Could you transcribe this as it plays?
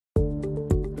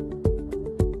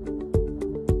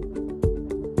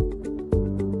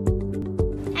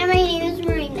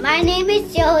My name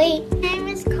is Joey. My name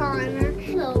is Connor.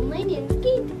 Hello, my name is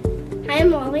Kate. Hi,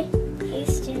 I'm Molly. Hey,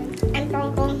 Stu. I'm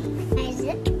Uncle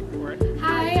Isaac.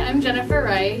 Hi, I'm Jennifer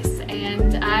Rice,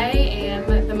 and I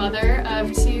am the mother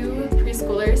of 2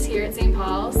 preschoolers here at St.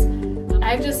 Paul's.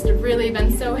 I've just really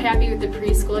been so happy with the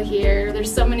preschool here.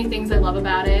 There's so many things I love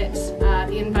about it.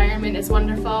 The environment is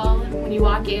wonderful. When you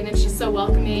walk in, it's just so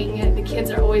welcoming. The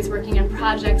kids are always working on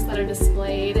projects that are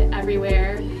displayed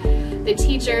everywhere. The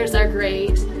teachers are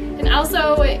great. And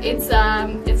also, it's a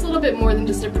little bit more than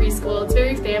just a preschool. It's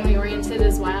very family-oriented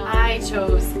as well. I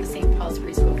chose St. Paul's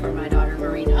Preschool for my daughter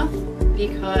Marina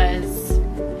because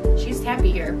she's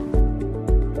happy here.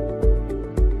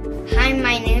 Hi,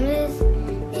 my name is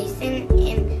Nathan,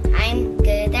 and I'm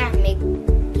good at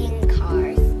making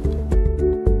cars.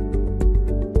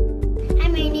 Hi,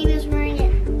 my name is Marina,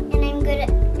 and I'm good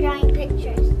at drawing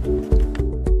pictures.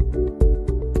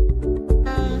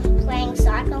 Playing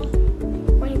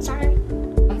soccer.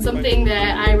 Something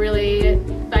that I really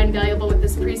find valuable with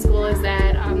this preschool is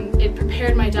that it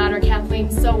prepared my daughter Kathleen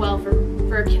so well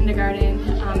for kindergarten.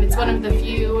 It's one of the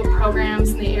few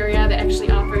programs in the area that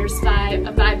actually offers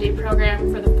a 5-day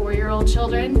program for the 4-year-old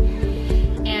children.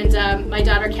 And my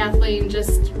daughter Kathleen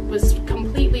just was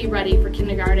completely ready for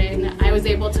kindergarten. I was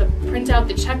able to print out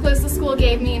the checklist the school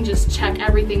gave me and just check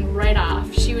everything right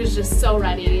off. She was just so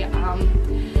ready.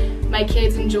 My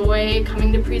kids enjoy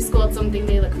coming to preschool. It's something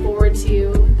they look forward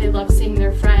to. They love seeing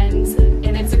their friends.